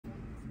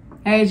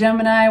Hey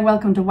Gemini,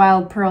 welcome to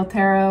Wild Pearl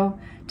Tarot.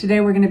 Today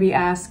we're going to be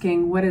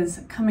asking what is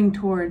coming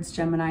towards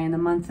Gemini in the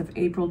month of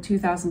April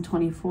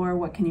 2024.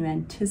 What can you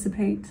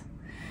anticipate?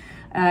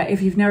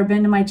 If you've never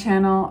been to my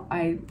channel,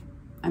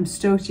 I'm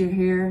stoked you're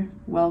here.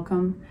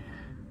 Welcome.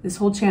 This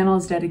whole channel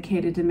is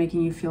dedicated to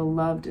making you feel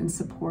loved and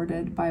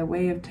supported by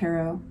way of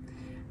tarot.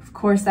 Of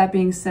course, that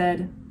being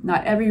said,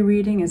 not every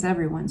reading is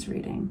everyone's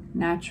reading,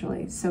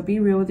 naturally. So be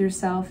real with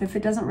yourself. If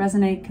it doesn't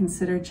resonate,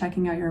 consider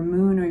checking out your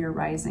moon or your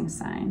rising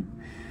sign.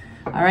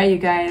 All right, you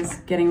guys,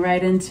 getting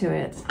right into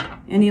it.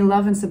 Any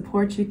love and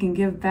support you can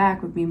give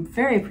back would be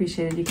very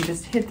appreciated. You can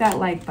just hit that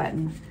like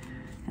button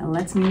and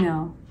let me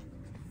know.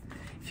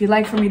 If you'd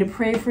like for me to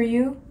pray for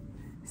you,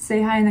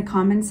 say hi in the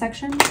comment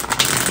section.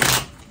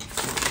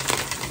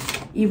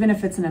 Even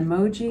if it's an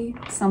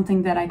emoji,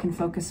 something that I can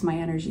focus my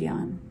energy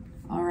on.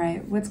 All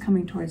right, what's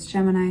coming towards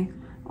Gemini?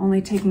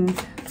 Only taking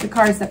the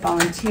cards that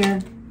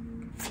volunteer.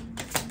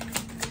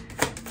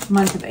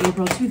 Month of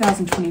April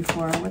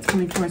 2024. What's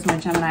coming towards my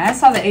Gemini? I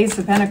saw the Ace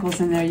of Pentacles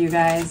in there, you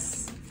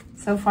guys.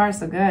 So far,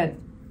 so good.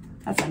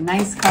 That's a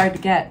nice card to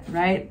get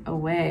right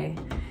away.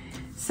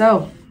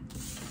 So,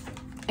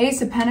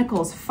 Ace of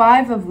Pentacles,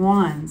 Five of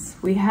Wands.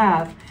 We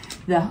have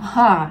the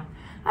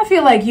I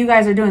feel like you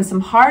guys are doing some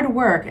hard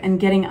work and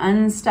getting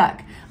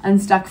unstuck.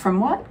 Unstuck from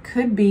what?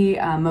 Could be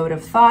a mode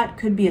of thought,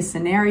 could be a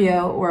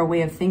scenario or a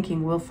way of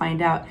thinking. We'll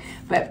find out.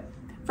 But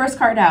first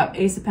card out,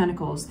 Ace of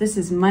Pentacles. This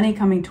is money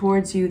coming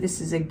towards you. This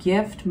is a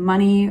gift,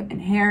 money,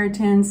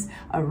 inheritance,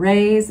 a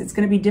raise. It's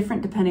going to be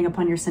different depending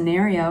upon your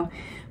scenario.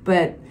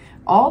 But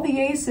all the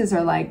aces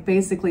are like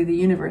basically the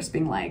universe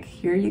being like,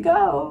 here you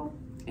go.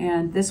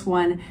 And this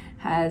one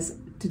has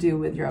to do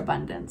with your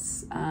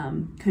abundance.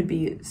 Could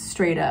be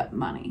straight up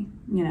money,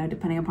 you know,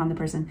 depending upon the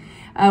person.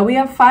 We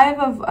have Five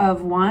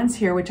of Wands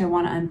here, which I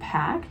want to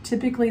unpack.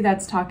 Typically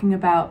that's talking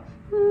about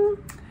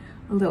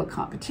a little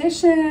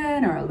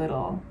competition or a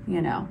little,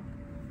 you know,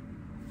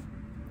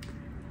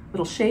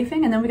 little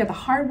chafing. And then we got the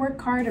hard work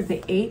card of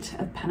the Eight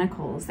of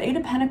Pentacles. The Eight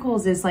of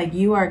Pentacles is like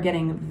you are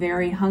getting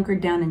very hunkered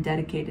down and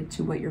dedicated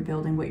to what you're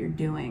building, what you're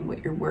doing,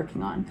 what you're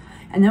working on.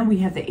 And then we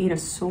have the Eight of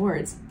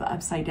Swords, the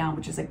upside down,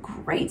 which is a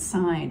great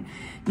sign.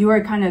 You are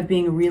kind of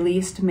being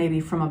released maybe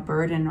from a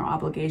burden or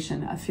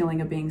obligation, a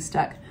feeling of being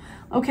stuck.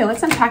 Okay,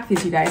 let's unpack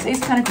these, you guys.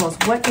 Ace of Pentacles,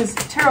 what does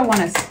Tarot want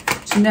us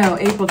to know?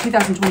 April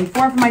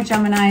 2024 for my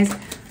Geminis.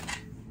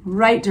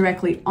 Right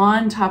directly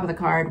on top of the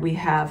card, we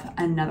have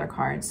another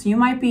card. So you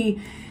might be,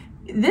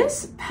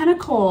 this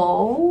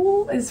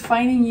pentacle is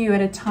finding you at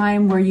a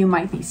time where you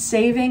might be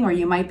saving, or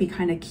you might be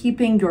kind of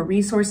keeping your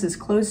resources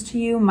close to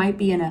you, might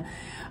be in a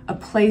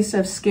place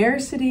of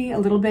scarcity a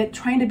little bit,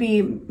 trying to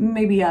be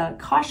maybe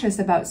cautious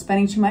about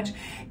spending too much.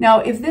 Now,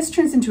 if this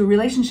turns into a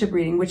relationship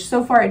reading, which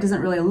so far it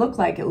doesn't really look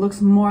like, it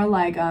looks more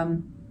like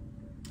a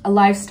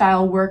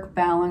lifestyle, work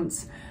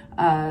balance,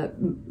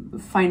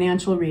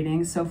 financial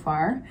reading so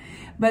far.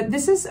 But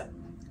this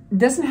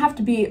doesn't have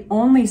to be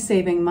only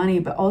saving money,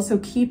 but also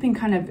keeping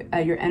kind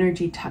of your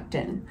energy tucked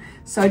in.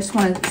 So I just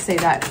want to say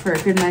that for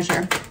good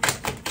measure.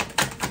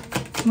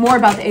 More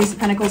about the Ace of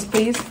Pentacles,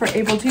 please, for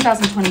April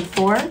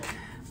 2024.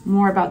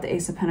 More about the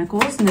Ace of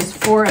Pentacles. And this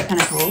Four of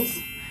Pentacles.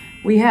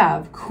 We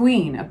have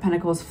Queen of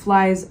Pentacles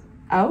flies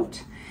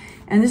out.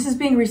 And this is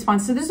being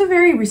responsive. So there's a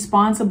very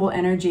responsible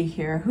energy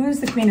here.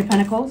 Who's the Queen of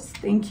Pentacles?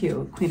 Thank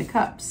you. Queen of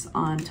Cups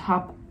on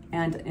top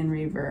and in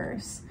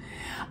reverse.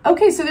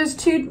 Okay, so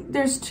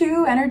there's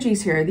two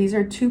energies here. These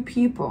are two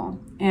people,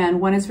 and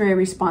one is very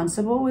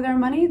responsible with their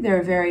money.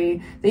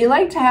 They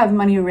like to have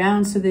money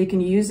around so they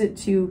can use it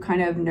to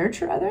kind of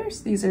nurture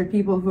others. These are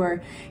people who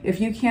are, if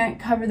you can't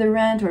cover the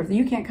rent or if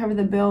you can't cover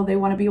the bill, they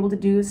want to be able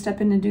to step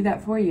in and do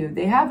that for you.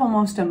 They have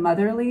almost a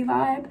motherly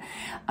vibe,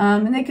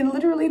 and they can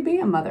literally be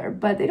a mother,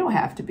 but they don't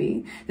have to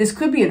be. This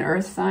could be an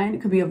earth sign.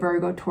 It could be a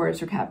Virgo,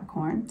 Taurus, or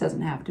Capricorn. It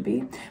doesn't have to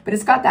be, but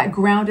it's got that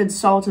grounded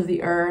salt of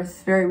the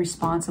earth, very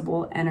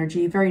responsible energy,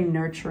 very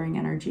nurturing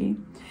energy.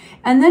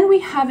 And then we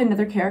have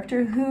another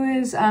character who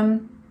is they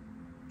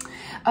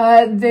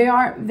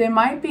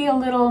might be a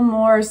little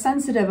more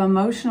sensitive,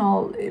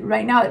 emotional.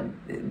 Right now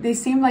they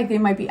seem like they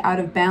might be out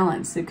of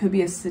balance. It could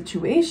be a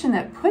situation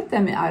that put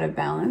them out of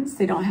balance.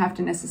 They don't have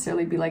to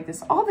necessarily be like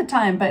this all the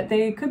time, but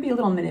they could be a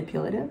little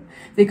manipulative.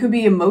 They could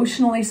be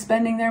emotionally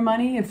spending their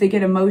money. If they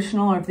get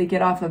emotional or if they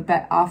get off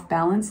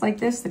balance like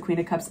this, the Queen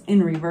of Cups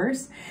in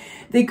reverse,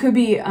 they could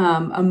be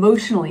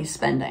emotionally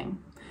spending.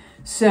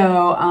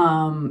 So,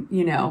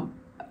 you know,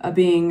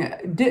 being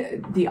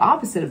the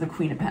opposite of the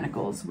Queen of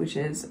Pentacles, which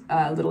is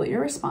a little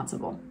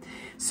irresponsible.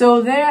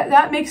 So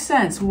that makes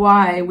sense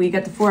why we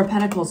get the Four of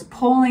Pentacles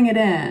pulling it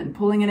in.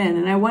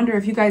 And I wonder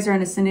if you guys are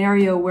in a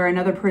scenario where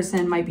another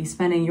person might be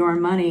spending your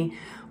money,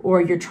 or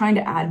you're trying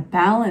to add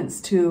balance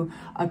to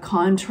a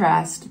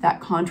contrast, that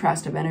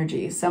contrast of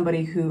energy.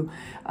 Somebody who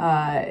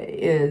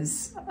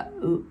is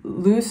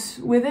loose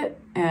with it,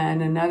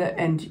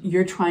 and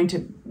you're trying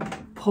to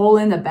pull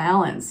in the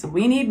balance.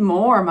 We need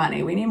more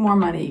money. We need more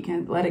money. You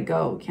can't let it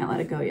go. Can't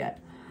let it go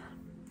yet.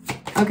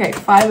 Okay,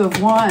 Five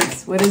of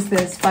Wands. What is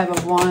this Five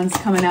of Wands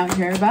coming out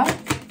here about?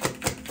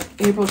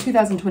 April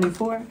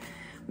 2024.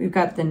 We've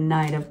got the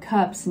Knight of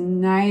Cups.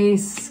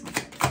 Nice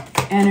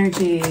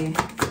energy.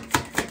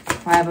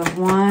 Five of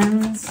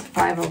Wands.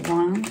 Five of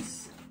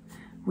Wands.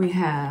 We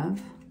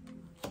have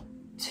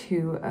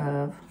Two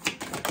of...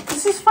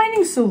 This is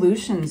finding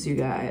solutions, you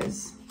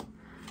guys.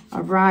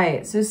 All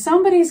right. So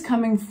somebody's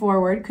coming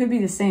forward. Could be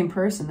the same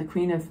person, the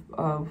Queen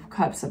of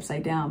Cups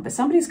upside down. But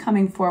somebody's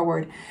coming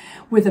forward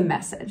with a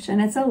message.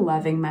 And it's a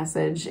loving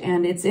message.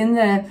 And it's in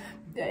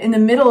the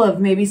middle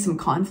of maybe some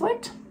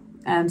conflict.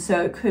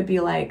 So it could be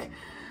like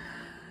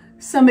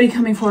somebody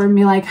coming forward and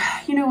be like,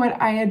 you know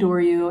what, I adore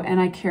you and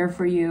I care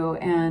for you,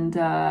 and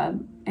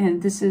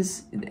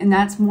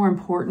that's more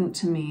important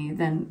to me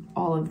than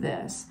all of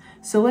this.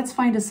 So let's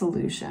find a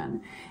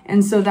solution.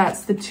 And so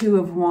that's the Two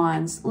of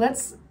Wands.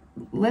 Let's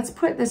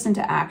put this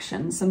into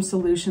action, some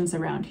solutions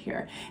around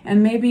here.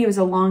 And maybe it was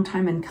a long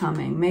time in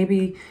coming.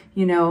 Maybe,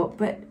 you know,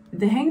 but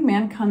the Hanged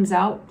Man comes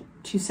out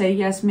to say,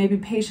 yes, maybe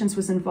patience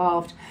was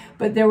involved,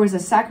 but there was a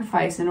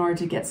sacrifice in order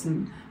to get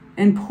some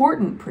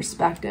important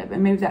perspective.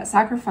 And maybe that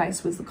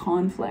sacrifice was the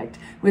conflict,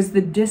 was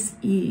the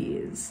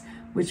dis-ease,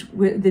 which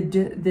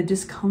the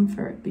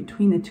discomfort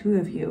between the two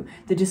of you,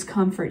 the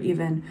discomfort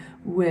even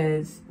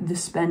with the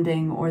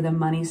spending or the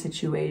money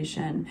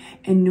situation,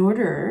 in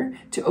order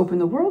to open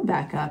the world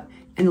back up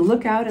and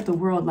look out at the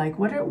world like,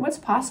 what's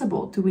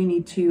possible? Do we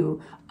need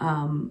to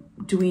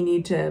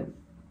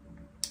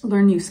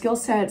learn new skill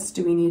sets?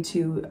 Do we need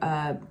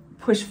to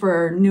push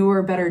for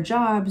newer, better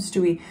jobs?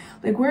 Do we,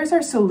 like, where's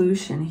our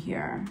solution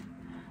here?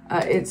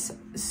 It's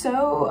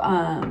so,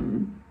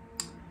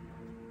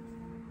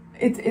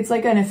 it's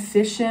like an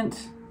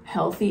efficient,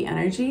 healthy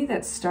energy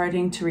that's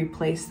starting to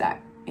replace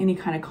that, any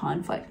kind of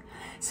conflict.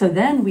 So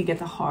then we get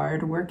the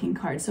hard working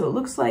card. So it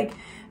looks like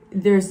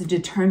there's a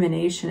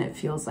determination, it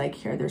feels like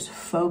here. There's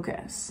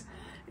focus.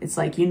 It's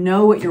like, you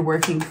know what you're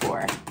working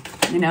for.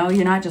 You know,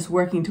 you're not just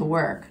working to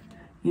work.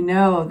 You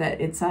know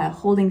that it's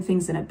holding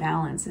things in a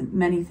balance, and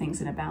many things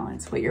in a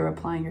balance, what you're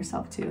applying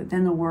yourself to.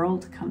 Then the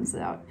world comes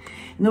out.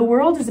 And the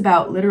world is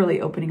about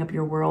literally opening up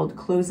your world,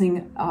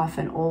 closing off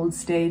an old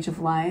stage of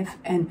life.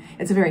 And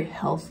it's a very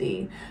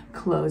healthy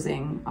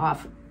closing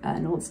off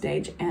an old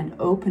stage and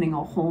opening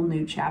a whole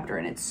new chapter.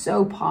 And it's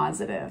so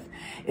positive.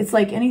 It's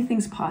like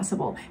anything's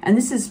possible. And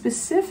this is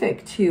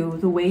specific to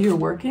the way you're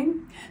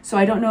working. So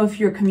I don't know if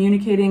you're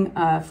communicating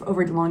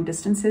over long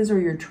distances or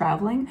you're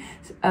traveling,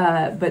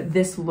 but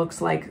this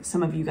looks like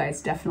some of you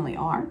guys definitely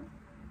are.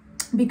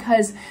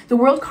 Because the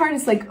World card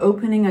is like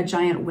opening a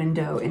giant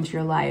window into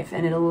your life,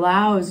 and it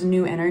allows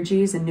new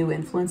energies and new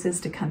influences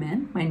to come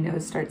in. My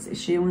nose starts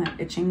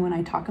itching when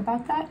I talk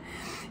about that.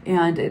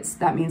 And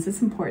that means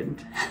it's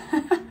important.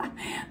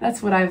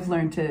 That's what I've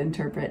learned to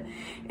interpret.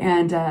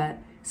 And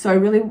so I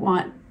really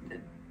want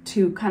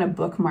to kind of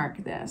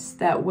bookmark this,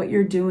 that what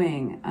you're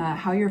doing,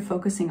 how you're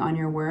focusing on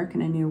your work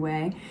in a new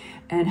way,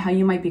 and how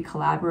you might be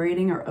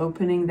collaborating or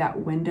opening that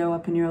window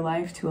up in your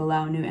life to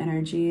allow new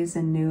energies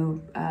and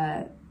new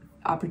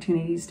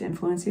opportunities to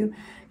influence you.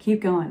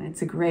 Keep going.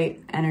 It's a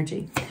great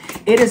energy.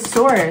 Eight of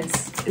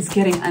Swords is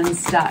getting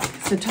unstuck.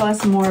 So tell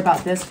us more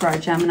about this for our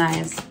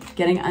Geminis.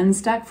 Getting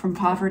unstuck from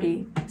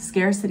poverty,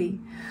 scarcity.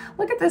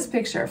 Look at this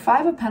picture.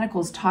 Five of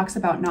Pentacles talks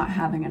about not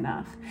having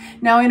enough.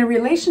 Now, in a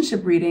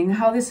relationship reading,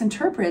 how this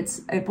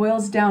interprets, it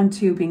boils down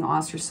to being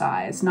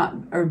ostracized,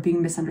 or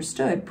being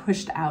misunderstood,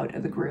 pushed out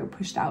of the group,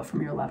 pushed out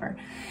from your lover.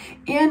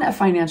 In a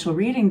financial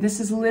reading,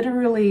 this is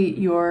literally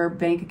your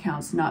bank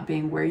accounts not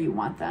being where you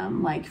want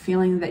them, like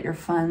feeling that your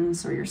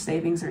funds or your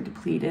savings are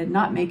depleted,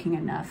 not making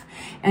enough,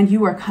 and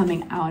you are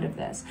coming out of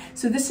this.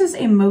 So this is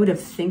a mode of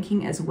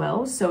thinking as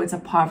well. So it's a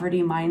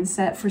poverty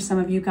mindset for some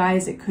of you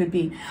guys. It could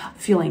be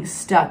feeling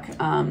stuck,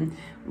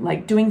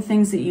 like doing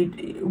things that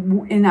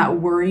you, in that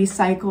worry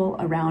cycle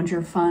around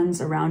your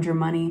funds, around your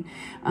money.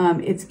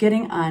 It's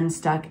getting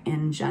unstuck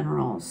in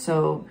general.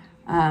 So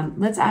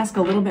let's ask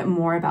a little bit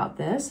more about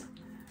this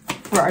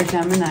for our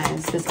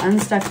Geminis. This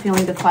unstuck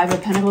feeling, the Five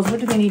of Pentacles. What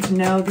do they need to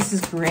know? This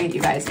is great,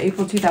 you guys.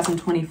 April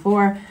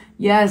 2024.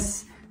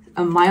 Yes,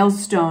 a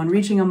milestone,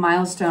 reaching a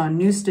milestone,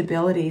 new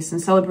stability, some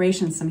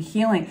celebration, some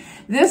healing.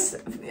 This,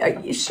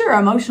 sure,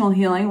 emotional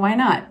healing. Why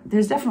not?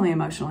 There's definitely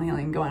emotional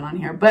healing going on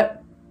here,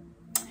 but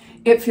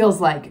it feels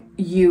like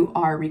you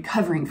are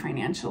recovering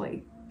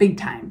financially, big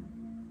time.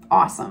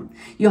 Awesome.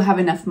 You'll have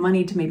enough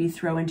money to maybe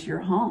throw into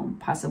your home,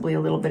 possibly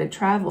a little bit of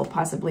travel,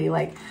 possibly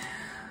like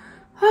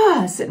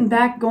sitting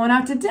back, going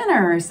out to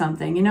dinner or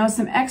something, you know,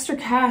 some extra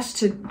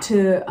cash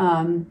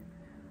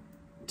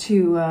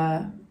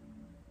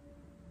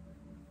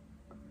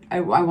I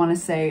want to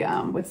say,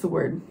 what's the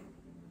word?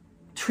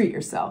 Treat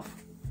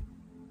yourself.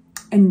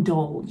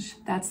 Indulge.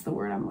 That's the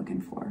word I'm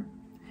looking for.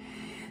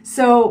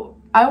 So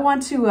I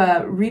want to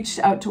reach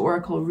out to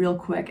Oracle real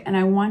quick, and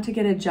I want to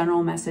get a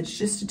general message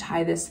just to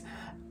tie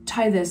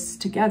this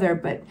together.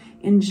 But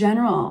in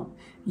general,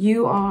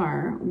 you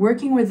are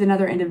working with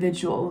another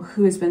individual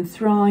who has been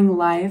throwing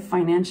life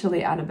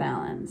financially out of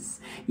balance.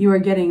 You are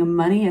getting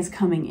money is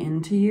coming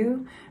into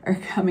you or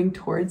coming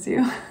towards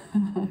you,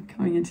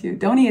 coming into you.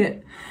 Don't eat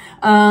it.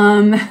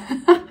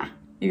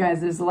 You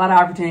guys, there's a lot of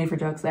opportunity for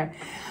jokes there.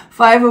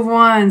 Five of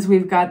Wands,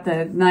 we've got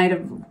the Knight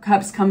of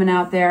Cups coming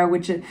out there,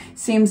 which it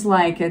seems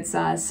like it's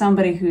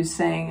somebody who's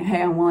saying,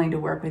 hey, I'm willing to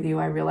work with you.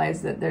 I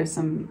realize that there's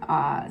some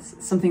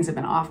things have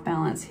been off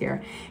balance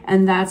here.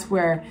 And that's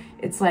where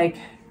it's like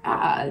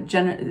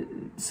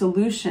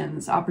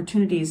solutions,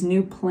 opportunities,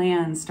 new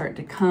plans start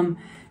to come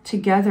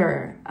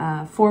together,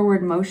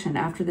 forward motion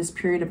after this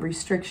period of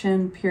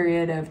restriction,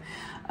 period of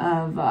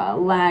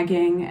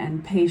lagging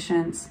and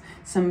patience,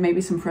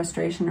 maybe some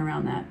frustration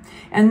around that.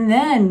 And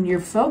then your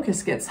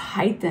focus gets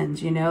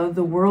heightened, you know,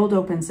 the world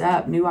opens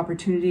up, new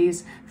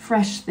opportunities,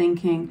 fresh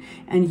thinking,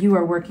 and you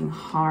are working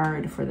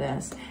hard for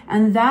this.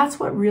 And that's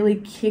what really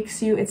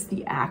kicks you. It's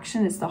the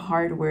action, it's the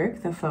hard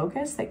work, the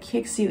focus that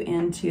kicks you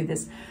into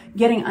this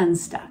getting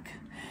unstuck.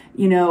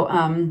 You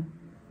know,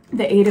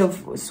 the Eight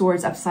of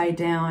Swords upside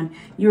down,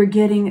 you're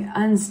getting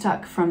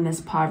unstuck from this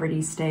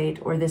poverty state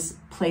or this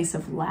place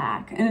of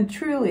lack. And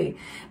truly,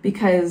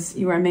 because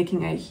you are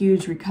making a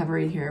huge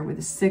recovery here with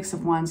the Six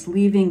of Wands,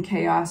 leaving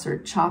chaos or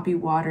choppy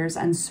waters,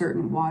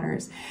 uncertain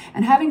waters,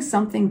 and having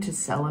something to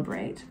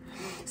celebrate.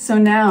 So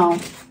now,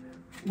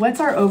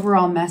 what's our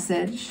overall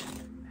message?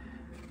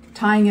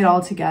 Tying it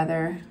all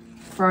together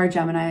for our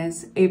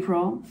Geminis,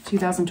 April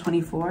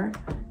 2024.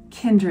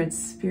 Kindred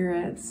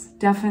spirits,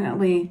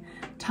 definitely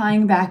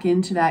tying back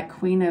into that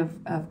Queen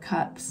of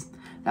Cups,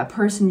 that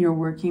person you're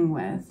working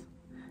with.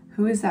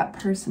 Who is that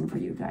person for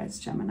you guys,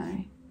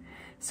 Gemini?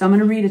 So I'm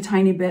going to read a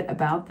tiny bit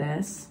about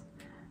this.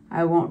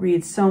 I won't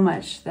read so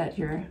much that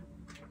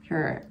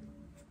that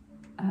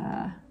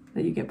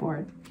you get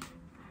bored,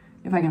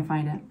 if I can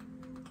find it.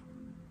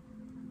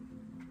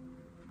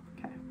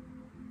 Okay.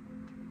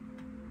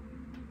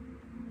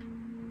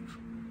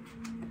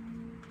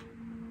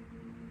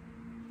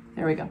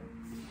 There we go.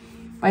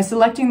 By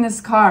selecting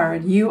this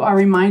card, you are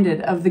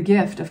reminded of the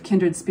gift of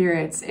kindred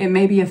spirits. It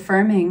may be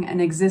affirming an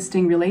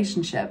existing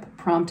relationship,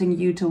 prompting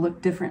you to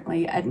look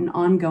differently at an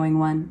ongoing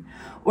one.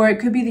 Or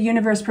it could be the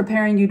universe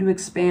preparing you to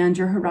expand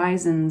your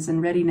horizons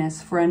and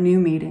readiness for a new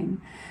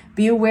meeting.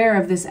 Be aware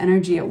of this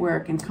energy at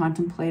work and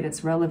contemplate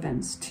its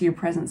relevance to your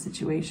present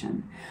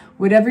situation.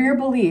 Whatever your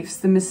beliefs,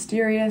 the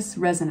mysterious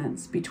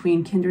resonance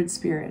between kindred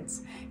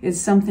spirits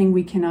is something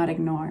we cannot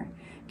ignore.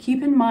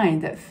 Keep in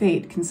mind that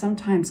fate can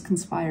sometimes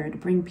conspire to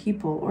bring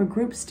people or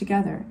groups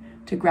together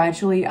to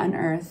gradually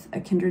unearth a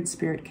kindred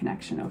spirit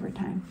connection over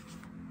time.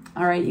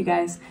 All right, you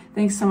guys,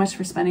 thanks so much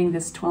for spending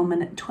this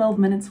 12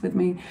 minutes with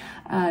me.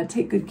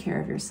 Take good care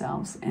of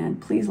yourselves,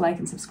 and please like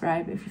and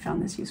subscribe if you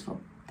found this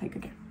useful. Take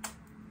good care.